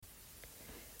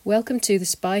Welcome to the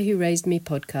Spy Who Raised Me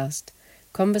podcast.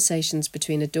 Conversations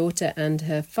between a daughter and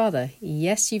her father.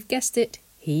 Yes, you've guessed it,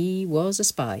 he was a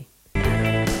spy.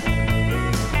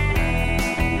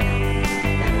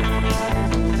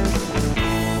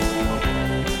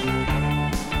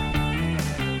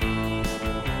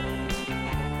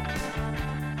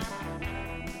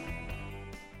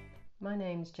 My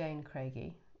name's Iain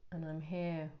Craigie and I'm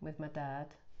here with my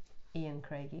dad, Iain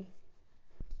Craigie.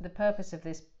 The purpose of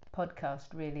this podcast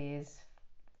really is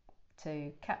to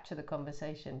capture the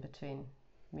conversation between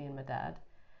me and my dad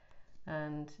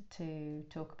and to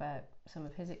talk about some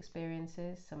of his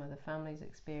experiences, some of the family's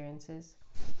experiences,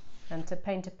 and to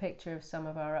paint a picture of some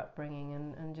of our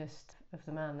upbringing and just of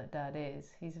the man that Dad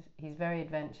is. He's very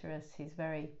adventurous, he's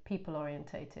very people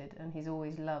orientated, and he's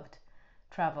always loved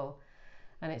travel,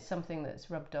 and it's something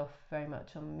that's rubbed off very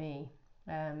much on me.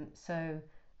 So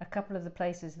a couple of the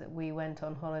places that we went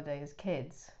on holiday as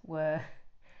kids were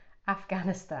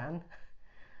Afghanistan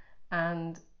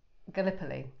and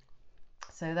Gallipoli.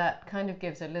 So that kind of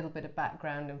gives a little bit of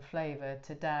background and flavour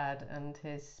to Dad and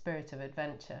his spirit of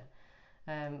adventure,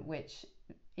 which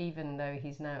even though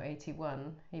he's now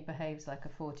 81, he behaves like a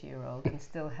 40-year-old and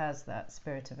still has that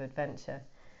spirit of adventure.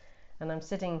 And I'm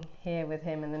sitting here with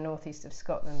him in the northeast of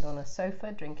Scotland on a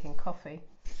sofa drinking coffee,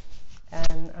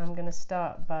 and I'm going to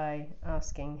start by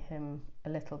asking him a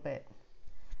little bit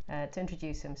to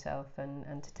introduce himself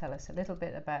and to tell us a little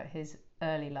bit about his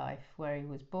early life, where he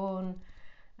was born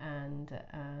and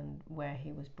where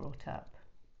he was brought up.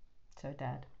 So,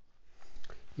 Dad.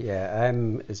 Yeah,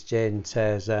 as Jane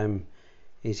says, I'm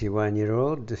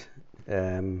 81-year-old.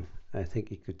 I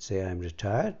think you could say I'm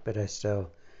retired, but I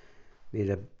still lead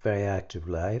a very active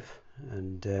life.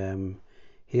 And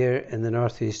here in the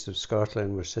northeast of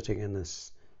Scotland, we're sitting in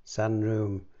this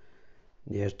sunroom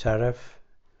near Turriff,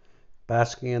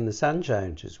 basking in the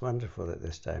sunshine, which is wonderful at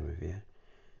this time of year.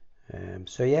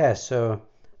 So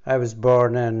I was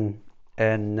born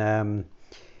in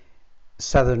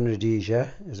southern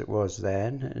Rhodesia, as it was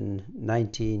then, in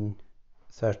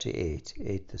 1938,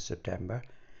 8th of September.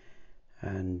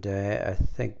 And I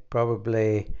think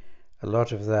probably a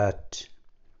lot of that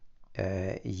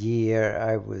year,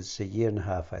 I was a year and a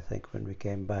half, I think, when we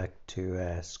came back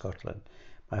to Scotland.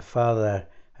 My father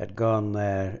had gone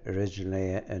there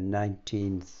originally in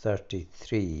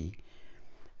 1933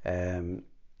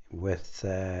 with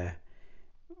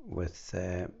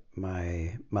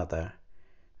my mother,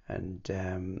 and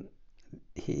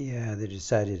they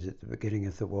decided at the beginning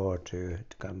of the war to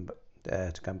come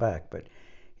back, but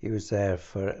he was there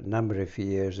for a number of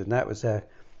years, and that was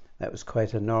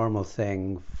quite a normal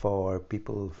thing for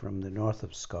people from the north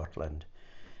of Scotland,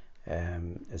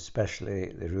 especially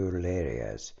the rural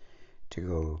areas, to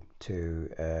go to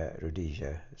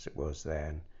Rhodesia, as it was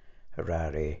then,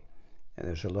 Harare. And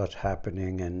there's a lot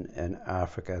happening in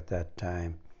Africa at that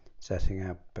time, setting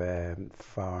up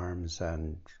farms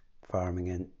and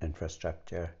farming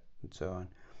infrastructure and so on.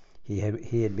 He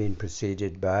had been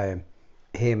preceded by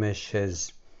Hamish,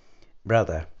 his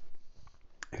brother,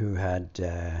 who had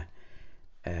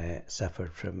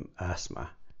suffered from asthma,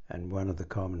 and one of the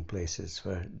common places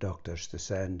for doctors to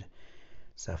send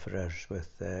sufferers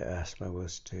with asthma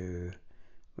was to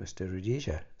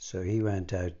Rhodesia. So he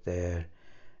went out there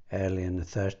early in the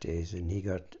 30s, and he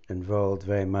got involved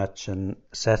very much in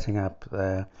setting up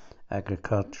the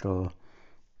agricultural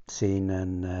scene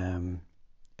in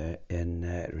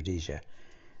Rhodesia.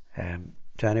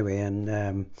 So anyway,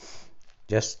 and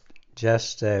just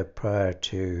prior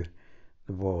to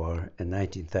the war in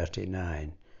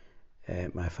 1939,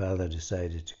 my father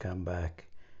decided to come back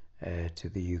to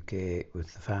the UK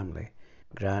with the family.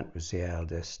 Grant was the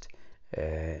eldest,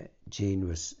 Jean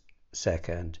was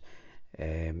second,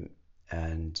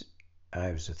 and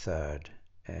I was the third.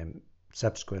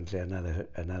 Subsequently,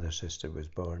 another sister was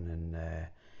born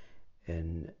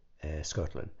in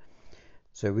Scotland.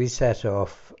 So we set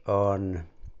off on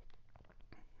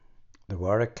the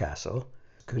Warwick Castle,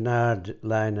 Cunard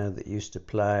liner that used to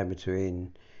ply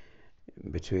between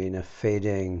a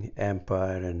fading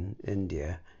empire in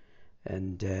India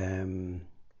and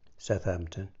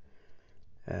Southampton,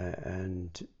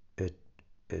 and it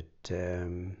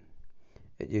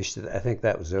used to. I think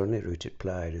that was the only route it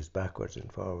plied, is backwards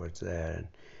and forwards there. And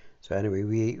so anyway,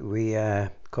 we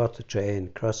caught the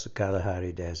train, crossed the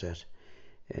Kalahari Desert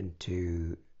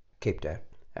into Cape Town,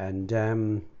 and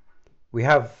we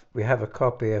have a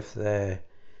copy of the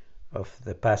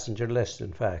passenger list.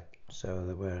 In fact, so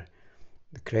there were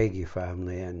the Craigie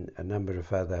family and a number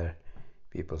of other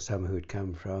people, some who had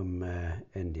come from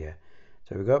India.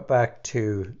 So we got back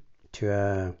to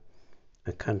a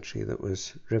country that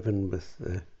was riven with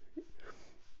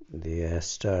the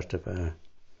start of a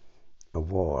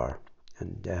war,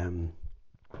 and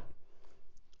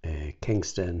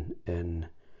Kingston in,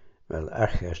 well,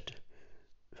 Urquhart,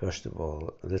 first of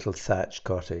all, a little thatched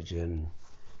cottage in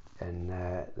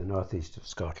the northeast of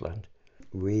Scotland.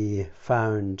 We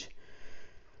found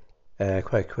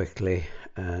quite quickly,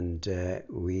 and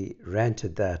we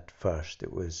rented that first.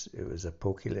 It was a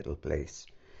poky little place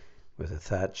with a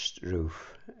thatched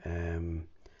roof,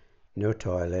 no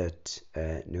toilet,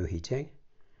 no heating,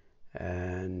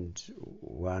 and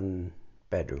one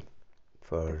bedroom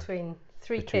for between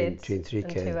three kids between three and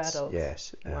kids. 2 adults.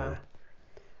 Yes. Wow.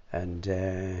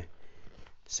 And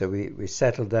so we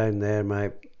settled down there.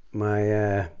 My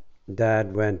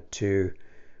dad went to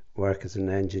work as an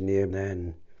engineer.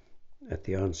 Then, at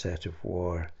the onset of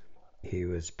war, he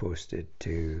was posted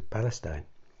to Palestine,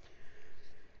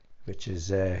 which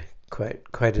is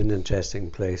quite an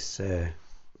interesting place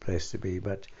to be.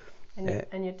 But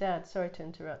and your dad, sorry to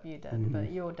interrupt you, Dad,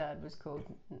 but your dad was called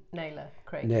Naylor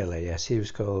Craigie. Naylor, yes, he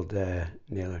was called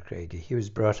Naylor Craigie. He was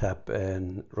brought up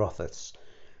in Rothes.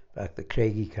 Back the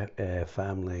Craigie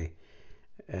family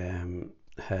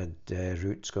had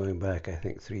roots going back, I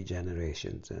think, 3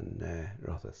 generations in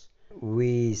Rothes.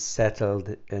 We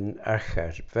settled in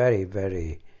Urquhart, very,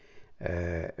 very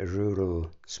rural,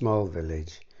 small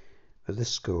village with a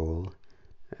school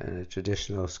and a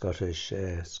traditional Scottish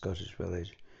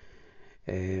village.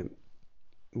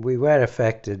 We were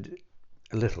affected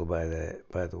a little by the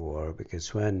war,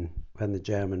 because when the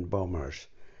German bombers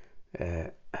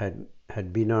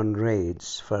had been on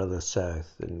raids further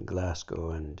south in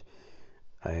Glasgow, and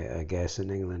I guess in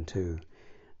England too,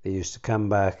 they used to come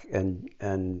back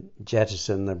and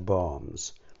jettison their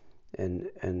bombs, and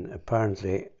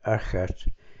apparently Urquhart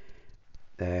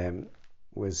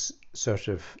was sort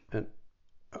of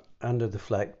under the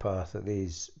flight path of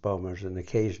these bombers, and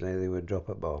occasionally they would drop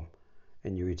a bomb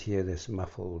and you would hear this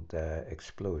muffled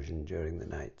explosion during the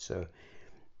night. So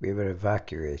we were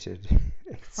evacuated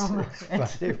from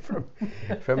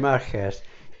Urquhart,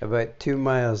 about 2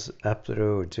 miles up the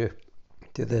road to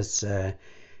this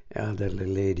elderly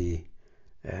lady,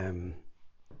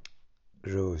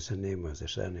 Rose, her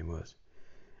surname was,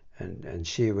 and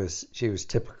she was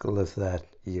typical of that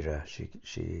era. She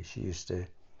used to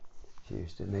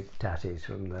make tatties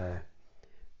from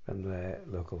the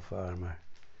local farmer,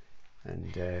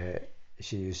 and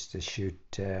she used to shoot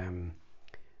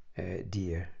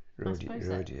deer,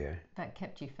 Rhodesia. That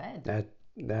kept you fed.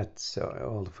 That's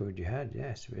all the food you had.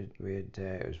 Yes, we had.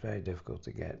 It was very difficult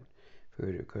to get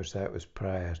food. Of course, that was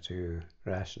prior to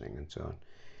rationing and so on.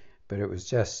 But it was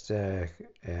just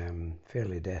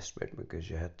fairly desperate, because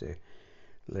you had to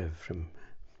live from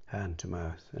hand to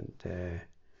mouth, and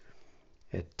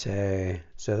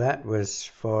so that was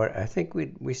for, I think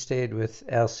we stayed with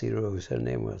Elsie Rose, her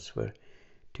name was, for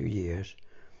 2 years,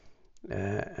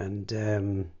 and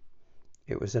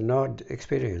it was an odd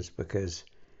experience, because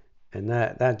in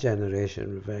that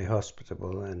generation were very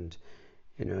hospitable, and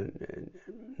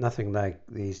nothing like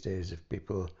these days. If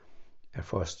people are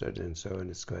fostered and so on,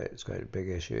 it's quite a big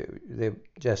issue. They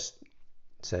just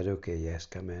said, okay, yes,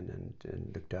 come in,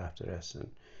 and looked after us,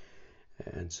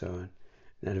 and so on.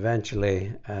 And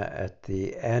eventually, at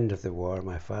the end of the war,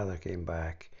 my father came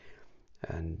back,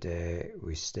 and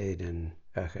we stayed in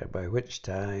Urquhart, by which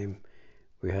time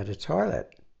we had a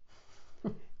toilet.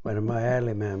 One of my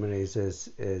early memories is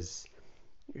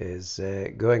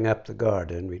going up the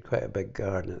garden. We had quite a big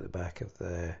garden at the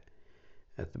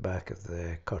back of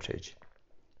the cottage,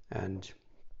 and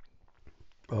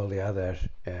all the other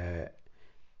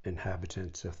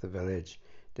inhabitants of the village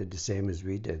did the same as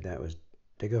we did. That was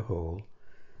dig a hole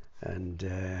and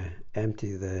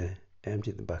empty the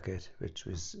bucket, which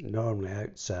was normally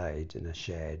outside in a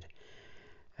shed,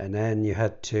 and then you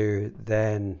had to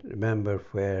then remember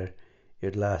where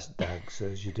you'd last dug, so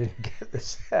as you didn't get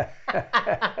this.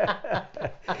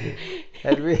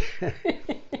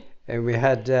 and we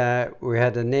had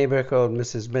a neighbour called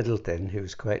Mrs. Middleton, who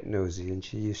was quite nosy, and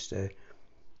she used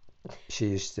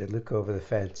to look over the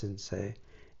fence and say,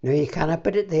 "No, you cannot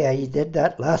put it there. You did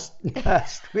that last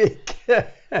week."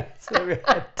 so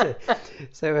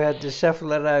we had to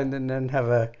shuffle around and then have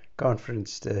a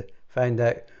conference to find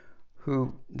out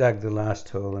who dug the last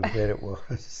hole and where it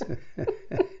was.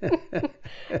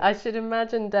 I should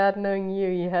imagine, Dad, knowing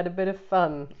you had a bit of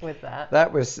fun with that.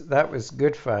 That was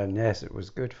good fun. Yes, it was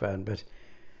good fun, but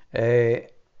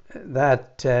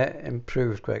that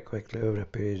improved quite quickly over a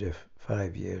period of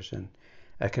 5 years, and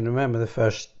I can remember the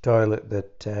first toilet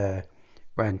that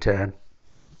went in.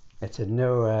 It had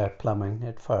no plumbing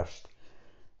at first,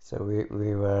 so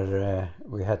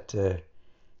we had to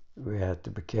we had to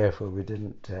be careful we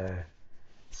didn't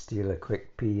steal a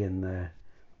quick pee in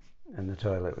the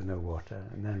toilet with no water,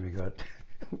 and then we got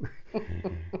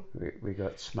we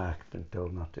got smacked and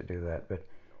told not to do that. But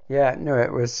yeah, no,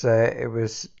 it was a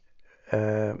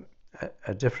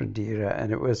different era,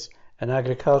 and it was an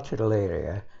agricultural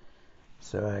area.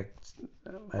 So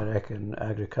I reckon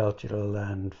agricultural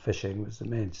and fishing was the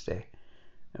mainstay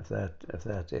of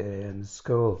that area. And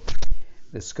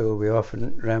the school we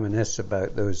often reminisce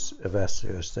about those of us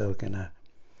who are still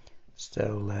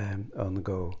on the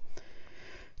go.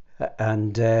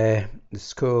 And the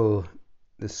school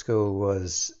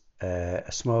was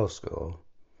a small school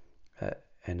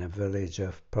in a village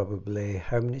of probably,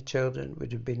 how many children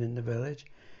would have been in the village?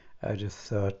 I'd have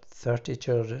thought 30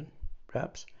 children,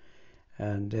 perhaps.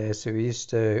 And so we used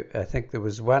to, I think there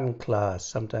was one class,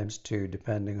 sometimes two,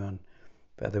 depending on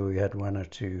whether we had one or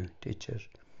two teachers.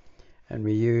 And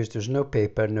there's no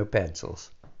paper, no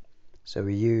pencils. So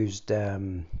we used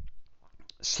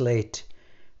slates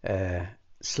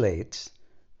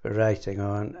for writing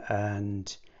on,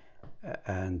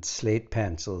 and slate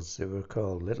pencils. They were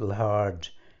called little hard,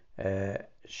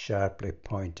 sharply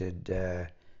pointed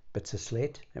bits of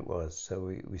slate. It was.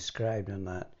 So we scribed on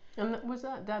that. And was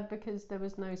that, Dad, because there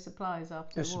was no supplies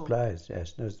after No the war? supplies,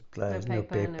 yes, no supplies, no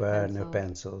paper, no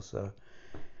pencils. So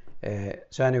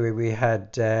anyway, we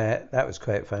had that was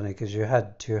quite funny because you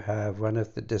had to have, one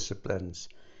of the disciplines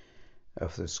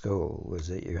of the school was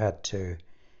that you had to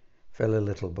fill a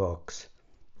little box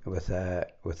with a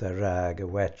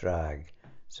wet rag,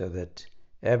 so that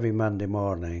every Monday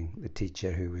morning the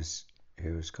teacher, who was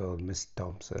called Miss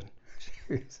Thompson,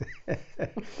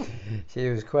 she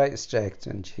was quite strict,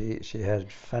 and she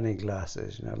had funny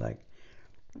glasses, like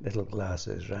little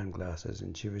glasses, round glasses,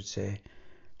 and she would say,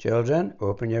 "Children,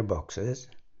 open your boxes."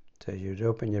 So you'd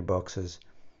open your boxes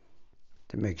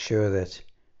to make sure that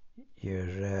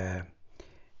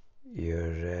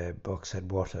your box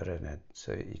had water in it,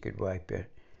 so you could wipe it.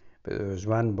 But there was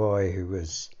one boy who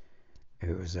was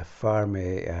a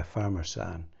farmer's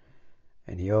son,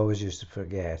 and he always used to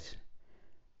forget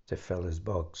to fill his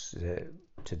box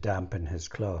to dampen his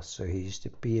cloth, so he used to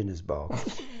pee in his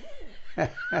box.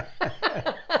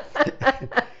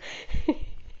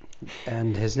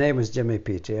 And his name was Jimmy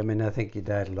Petrie. I mean, I think he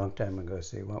died a long time ago,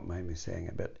 so you won't mind me saying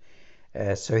it. But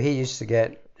so he used to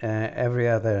get every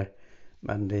other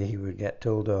Monday he would get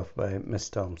told off by Miss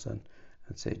Thompson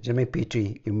and say, "Jimmy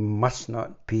Petrie, you must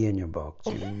not pee in your box.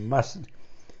 You mustn't."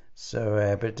 So,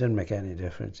 but it didn't make any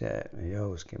difference. Yeah, he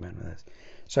always came in with this.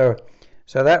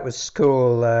 So that was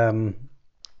school in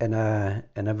a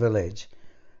village,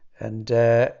 and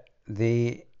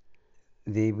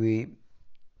we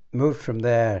moved from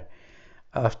there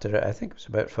after, I think it was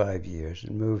about 5 years,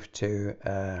 and moved to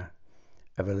a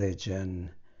village in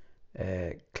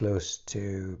close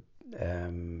to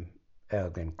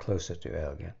Elgin, closer to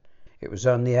Elgin. It was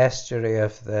on the estuary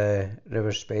of the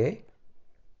River Spey,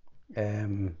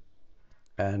 and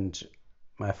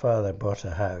my father bought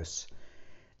a house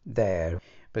there.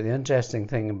 But the interesting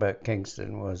thing about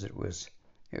Kingston was it was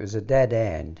a dead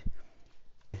end.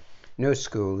 No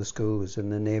school. The school was in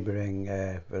the neighbouring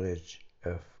village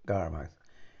of Garmouth,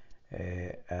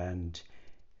 and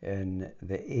in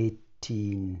the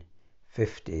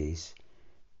 1850s,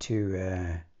 two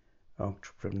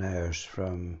entrepreneurs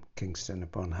from Kingston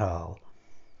upon Hull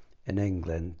in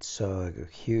England saw a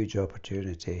huge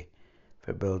opportunity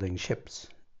for building ships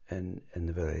in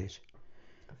the village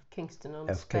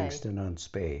Of Kingston on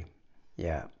Spey.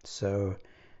 Yeah. So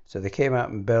they came out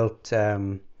and built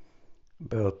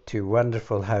two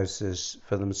wonderful houses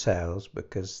for themselves,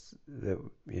 because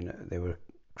they were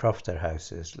crofter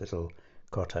houses, little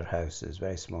cotter houses,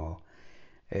 very small.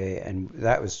 And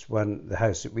that was the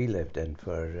house that we lived in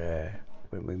for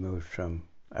when we moved from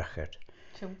Urquhart.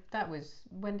 So that was,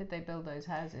 when did they build those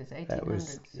houses? 1800s? That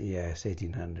was, yes,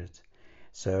 1800s.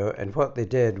 So, and what they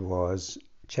did was,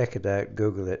 check it out,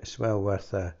 Google it, it's well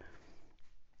worth a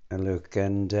look.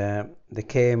 And they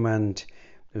came, and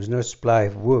there was no supply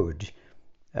of wood,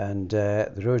 and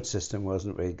the road system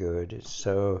wasn't very good.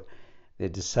 So they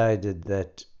decided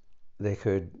that they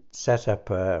could set up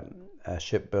a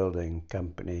shipbuilding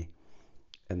company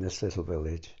in this little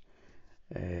village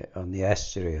on the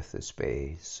estuary of the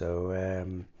Spey. So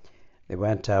they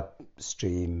went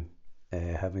upstream,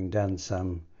 having done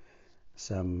some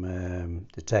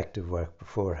detective work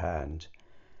beforehand,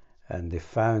 and they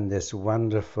found this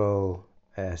wonderful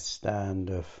stand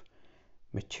of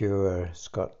mature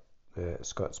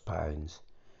Scots pines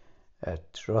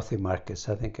at Rothimarcus,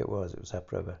 I think it was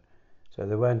upriver. So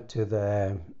they went to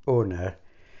the owner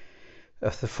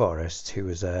the forest, who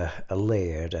was a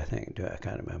laird, I think. I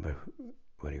can't remember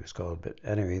what he was called, but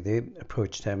anyway, they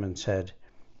approached him and said,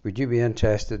 would you be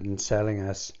interested in selling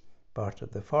us part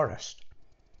of the forest?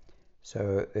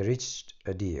 So they reached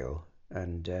a deal,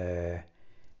 and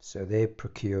so they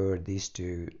procured, these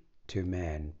two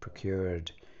men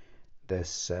procured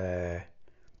this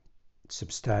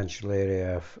substantial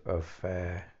area of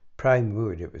prime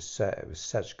wood. It was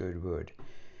such good wood,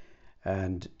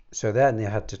 and so then they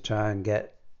had to try and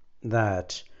get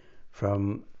that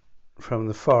from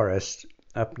the forest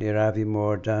up near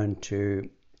Aviemore down to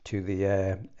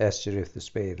the estuary of the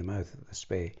Spey, the mouth of the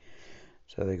Spey.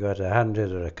 So they got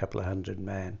 100 or a couple of hundred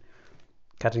men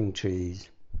cutting trees,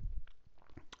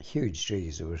 huge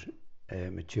trees, they were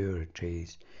mature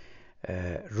trees,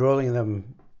 rolling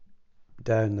them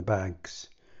down the banks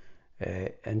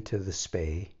into the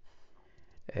Spey,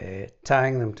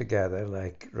 tying them together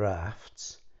like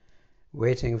rafts,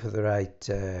 waiting for the right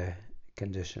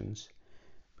conditions,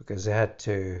 because they had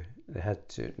to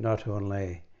not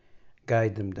only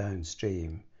guide them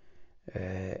downstream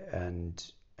and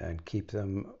keep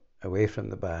them away from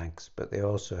the banks, but they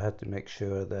also had to make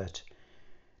sure that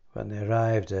when they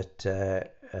arrived at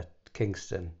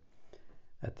Kingston,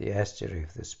 at the estuary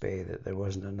of the Spey, that there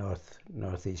wasn't a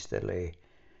northeasterly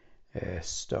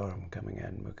storm coming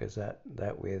in, because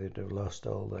that way they'd have lost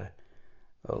all the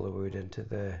wood into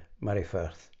the Murray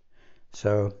Firth.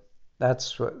 So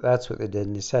that's what they did,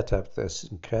 and they set up this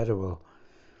incredible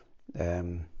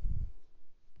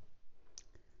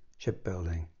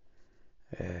shipbuilding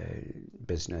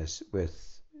business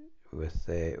with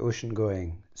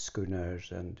ocean-going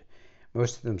schooners, and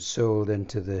most of them sold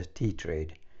into the tea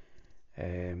trade.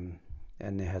 And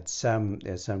they had some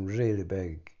really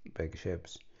big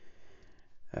ships.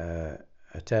 A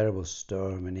terrible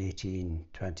storm in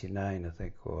 1829, I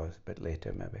think it was, a bit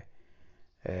later maybe,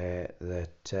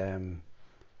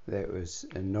 that was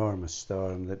an enormous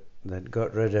storm that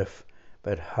got rid of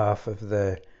about half of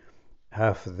the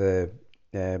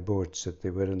boats that they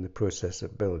were in the process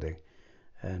of building,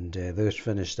 and those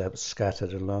finished up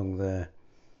scattered along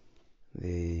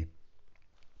the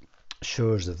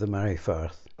shores of the Murray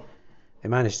Firth. They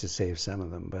managed to save some of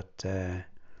them, but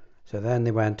so then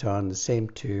they went on, the same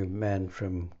two men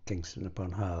from Kingston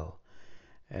upon Hull,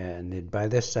 and by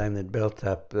this time they'd built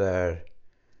up their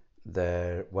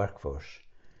workforce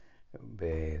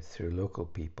through local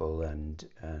people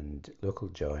and local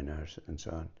joiners and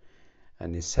so on,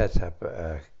 and they set up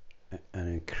an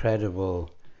incredible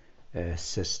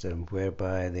system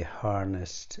whereby they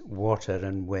harnessed water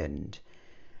and wind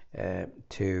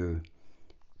to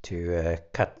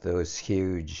cut those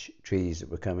huge trees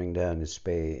that were coming down the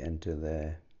Spey into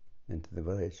the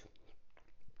village.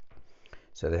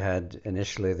 So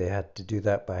initially they had to do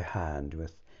that by hand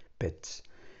with pits,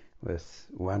 with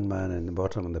one man in the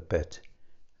bottom of the pit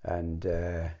and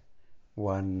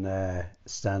one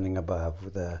standing above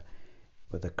with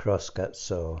a cross-cut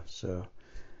saw. So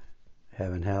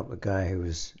heaven help the guy who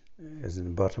was in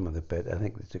the bottom of the pit. I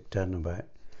think they took turnabout.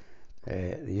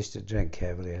 They used to drink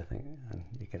heavily, I think, and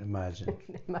you can imagine.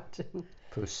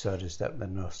 Put sawdust up their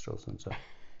nostrils and so on.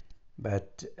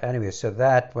 But anyway, so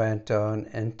that went on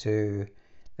into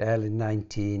the early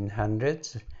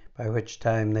 1900s, by which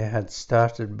time they had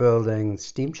started building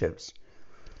steamships,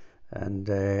 and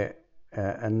a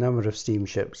number of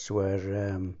steamships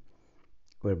were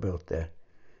built there.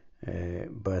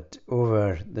 But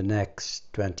over the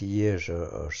next 20 years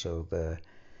or so, the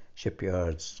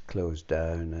shipyards closed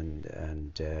down,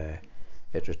 and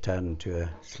it returned to a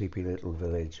sleepy little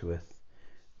village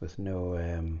with no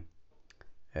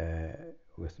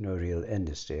real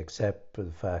industry, except for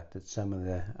the fact that some of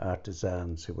the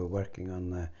artisans who were working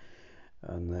on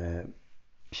the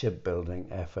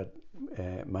shipbuilding effort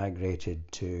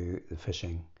migrated to the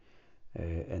fishing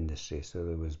industry. So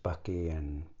there was Bucky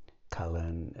and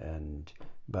Cullen and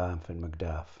Banff and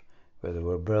Macduff, where they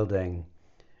were building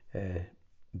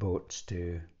boats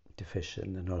to fish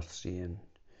in the North Sea and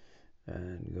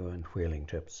go on whaling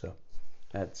trips. So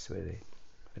that's where they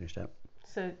finished up.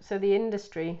 So the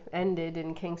industry ended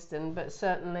in Kingston, but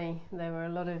certainly there were a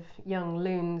lot of young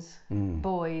loons,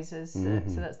 boys, so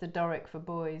that's the Doric for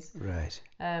boys, right?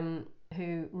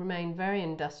 Who remained very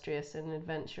industrious and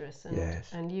adventurous, and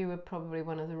Yes. And you were probably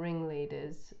one of the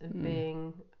ringleaders of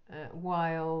being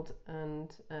wild,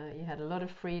 and you had a lot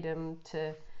of freedom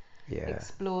to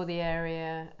explore the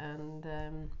area,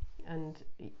 and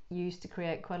you used to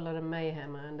create quite a lot of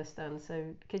mayhem, I understand.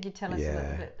 So could you tell us a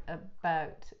little bit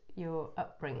about your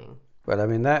upbringing? Well, I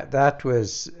mean, that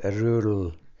was a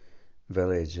rural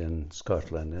village in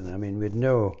Scotland, and I mean, we'd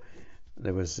know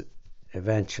there was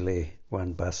eventually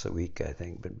one bus a week, I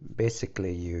think. But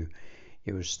basically, you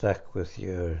were stuck with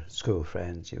your school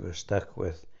friends. You were stuck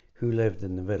with who lived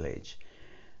in the village.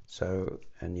 So,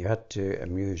 and you had to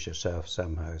amuse yourself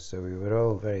somehow. So we were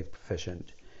all very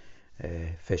proficient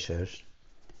fishers.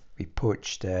 We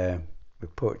poached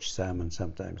salmon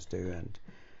sometimes too,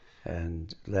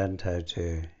 and learned how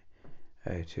to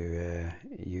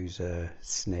use a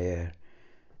snare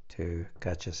to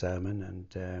catch a salmon,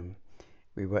 and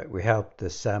we helped the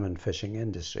salmon fishing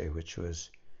industry, which was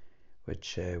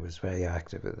very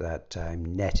active at that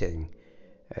time, netting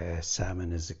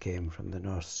salmon as it came from the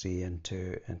North Sea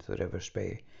into the River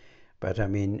Spey. But I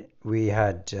mean, we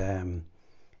had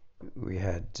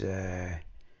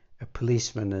a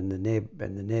policeman in the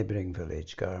neighbouring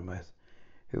village, Garmouth,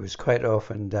 who was quite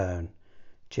often down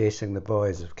chasing the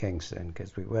boys of Kingston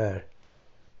because we were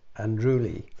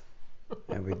unruly,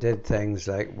 and we did things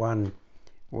like one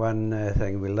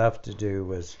thing we loved to do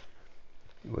was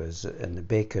in the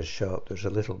baker's shop. There's a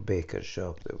little baker's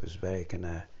shop that was very kind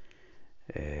of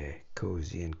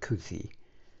cosy and couthy,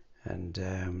 and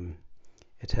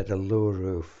it had a low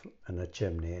roof and a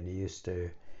chimney, and he used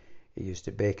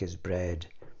to bake his bread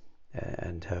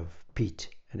and have peat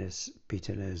in his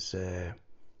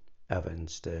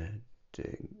ovens to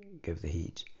give the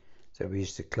heat. So we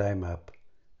used to climb up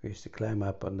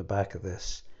on the back of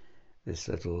this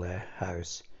little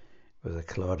house with a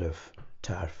clod of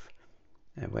turf,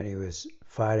 and when he was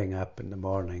firing up in the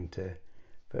morning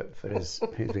for his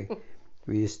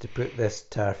we used to put this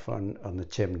turf on the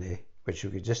chimney, which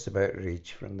we could just about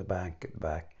reach from the bank at the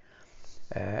back,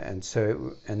 and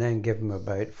then give him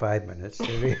about 5 minutes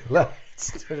to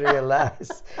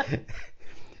realise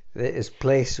that his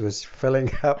place was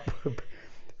filling up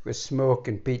with smoke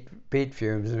and peat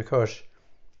fumes, and of course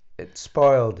it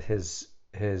spoiled his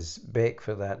bake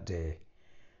for that day.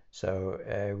 So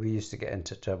we used to get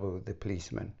into trouble with the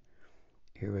policeman,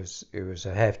 who was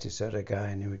a hefty sort of guy,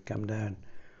 and he would come down.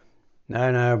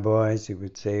 Now, boys, he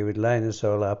would line us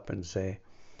all up and say,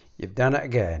 you've done it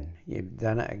again.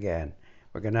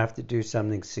 We're going to have to do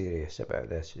something serious about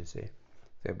this, you see.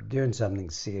 So doing something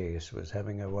serious was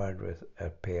having a word with our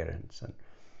parents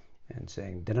and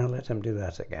saying, do not let him do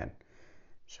that again.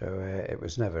 So it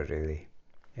was never really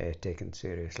taken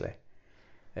seriously.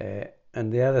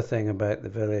 And the other thing about the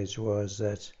village was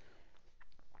that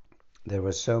there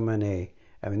were so many,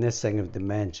 I mean, this thing of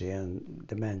dementia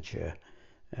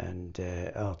and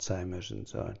Alzheimer's and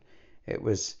so on, it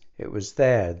was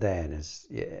there then,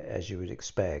 as you would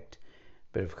expect,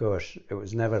 but of course it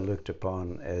was never looked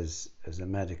upon as a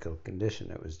medical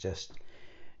condition.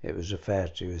 It was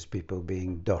referred to as people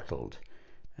being dottled,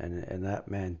 and that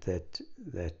meant that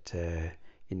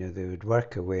they would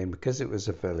work away, and because it was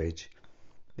a village,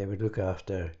 they would look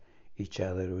after each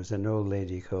other. There was an old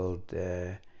lady called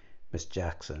Miss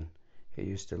Jackson, who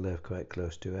used to live quite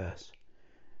close to us,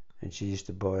 and she used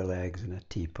to boil eggs in a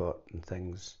teapot and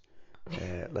things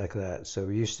like that. So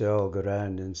we used to all go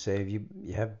round and say, you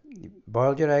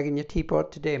boiled your egg in your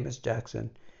teapot today, Miss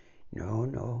Jackson?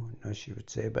 No, she would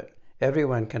say, but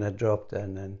everyone kind of dropped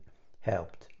in and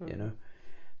helped,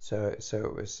 So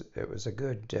it was a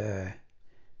good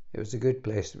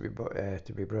place to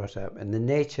be brought up, and the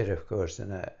nature, of course,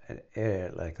 in an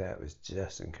area like that was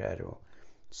just incredible.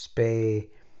 Spey,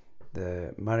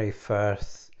 the Murray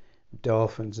Firth,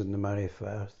 dolphins in the Murray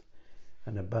Firth,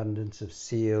 an abundance of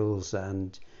seals,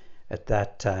 and at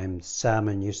that time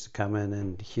salmon used to come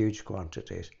in huge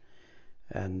quantities,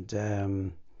 and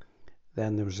then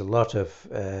there was a lot of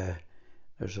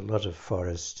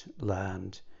forest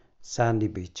land, sandy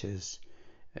beaches,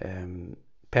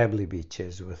 pebbly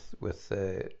beaches with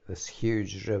this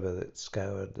huge river that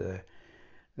scoured the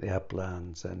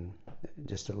uplands, and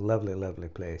just a lovely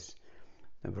place.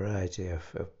 A variety of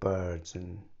birds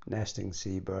and nesting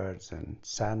seabirds and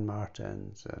sand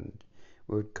martins and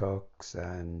woodcocks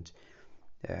and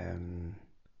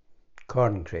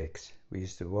corncrakes. We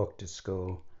used to walk to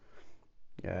school.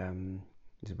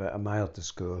 It's about a mile to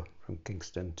school from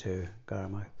Kingston to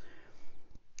Garmouth,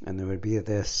 and there would be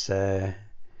this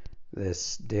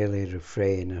daily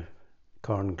refrain of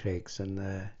corncrakes and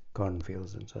the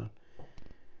cornfields and so on.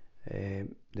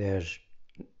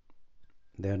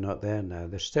 They're not there now.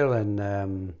 They're still in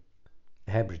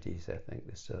Hebrides, I think.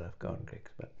 They still have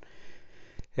corncrakes. But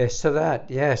so that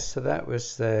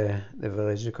was the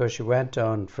village. Of course, you went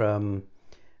on from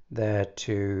there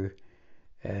to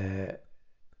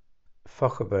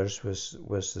Fochabers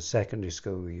was the secondary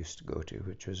school we used to go to,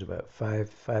 which was about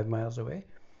five miles away,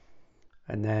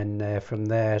 and then from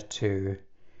there to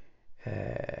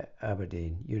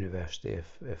Aberdeen University,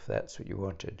 if that's what you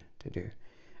wanted to do.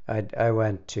 I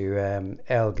went to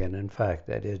Elgin. In fact,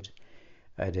 I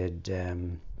did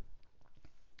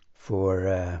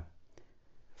for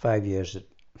 5 years at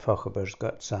Fochabers,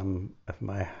 got some of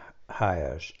my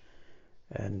hires,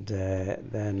 and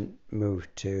then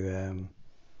moved to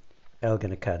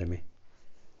Elgin Academy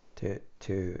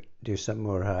to do some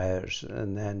more hires,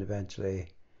 and then eventually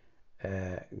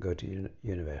go to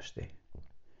university.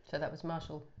 So that was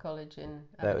Marischal College in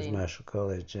Aberdeen? That was Marischal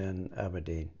College in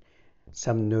Aberdeen.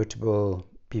 Some notable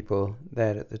people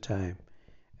there at the time.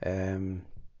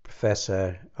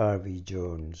 Professor R.V.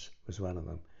 Jones was one of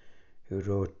them, who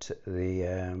wrote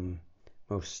the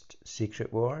Most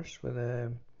Secret Wars, with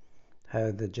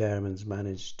how the Germans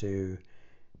managed to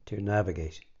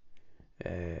navigate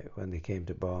when they came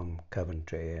to bomb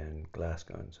Coventry and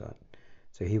Glasgow and so on.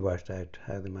 So he worked out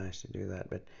how they managed to do that.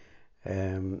 But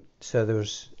so there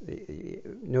was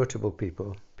notable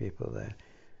people there.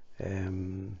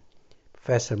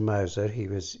 Professor Mauser, he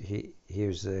was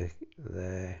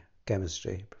the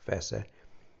chemistry professor.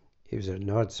 He was an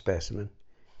odd specimen.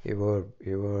 He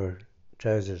wore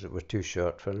trousers that were too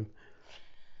short for him,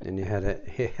 and he had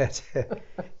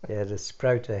a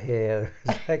sprout of hair. It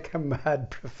was like a mad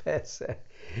professor.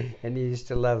 And he used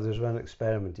to love. There was one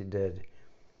experiment he did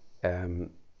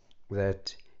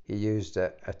that he used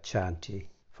a chanty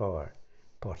for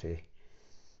potty,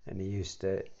 and he was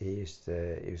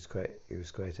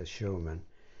quite a showman.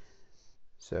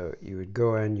 So you would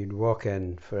go in, you'd walk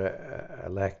in for a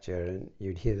lecture, and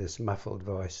you'd hear this muffled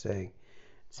voice saying,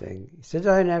 "Sit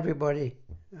down, everybody.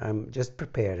 I'm just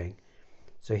preparing."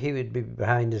 So he would be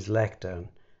behind his lectern,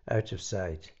 out of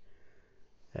sight,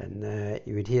 and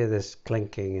you would hear this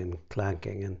clinking and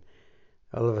clanking, and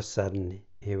all of a sudden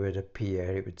he would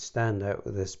appear. He would stand out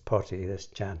with this potty, this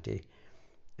chanty,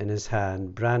 in his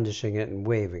hand, brandishing it and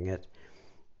waving it.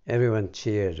 Everyone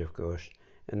cheered, of course.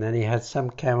 And then he had some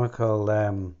chemical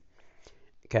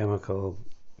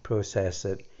process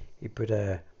that he put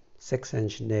a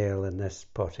 6-inch nail in this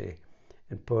potty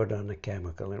and poured on the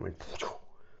chemical, and it went,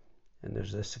 and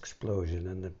there's this explosion,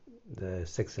 and the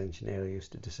 6-inch nail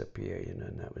used to disappear,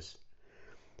 and that was.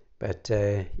 But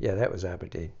that was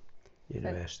Aberdeen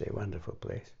University, a wonderful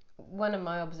place. One of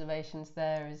my observations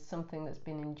there is something that's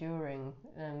been enduring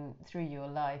through your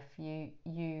life.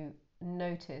 You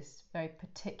notice very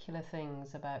particular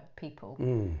things about people,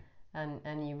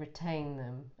 and you retain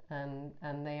them,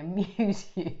 and they amuse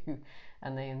you,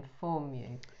 and they inform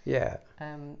you. Yeah.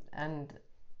 And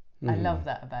I love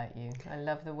that about you. I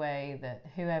love the way that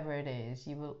whoever it is,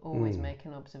 you will always make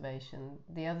an observation.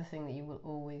 The other thing that you will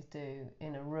always do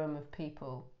in a room of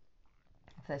people,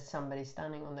 if there's somebody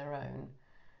standing on their own,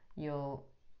 you'll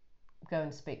go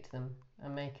and speak to them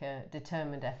and make a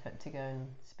determined effort to go and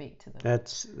speak to them.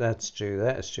 That's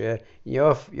true. You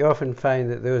often find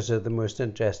that those are the most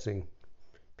interesting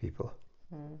people.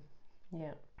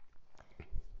 Yeah.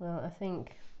 Well, I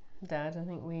think, Dad,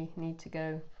 we need to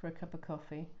go for a cup of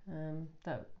coffee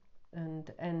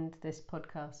and end this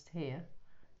podcast here.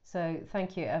 So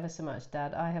thank you ever so much,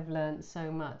 Dad. I have learned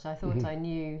so much. I thought I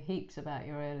knew heaps about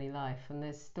your early life, and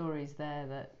there's stories there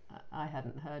that I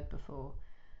hadn't heard before.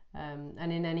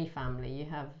 And in any family, you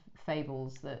have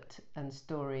fables and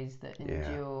stories that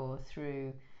endure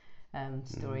through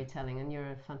storytelling, and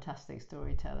you're a fantastic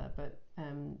storyteller. But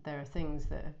there are things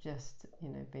that have just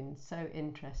been so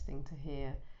interesting to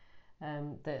hear,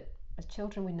 that as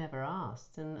children we never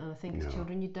asked, and I think as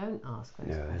children you don't ask those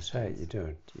questions. That's right. You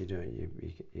don't.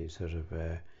 You sort of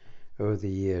over the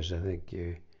years, I think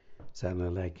you suddenly,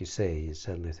 like you say, you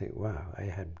suddenly think, wow,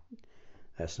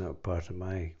 that's not part of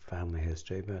my family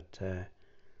history, but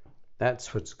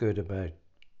that's what's good about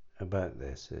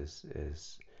this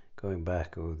is going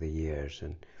back over the years,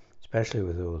 and especially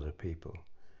with older people,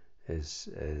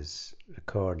 is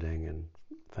recording and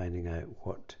finding out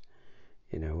what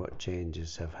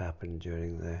changes have happened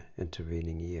during the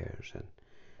intervening years,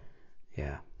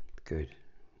 and good.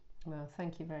 Well,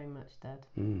 thank you very much, Dad.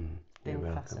 You're Been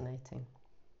welcome. fascinating.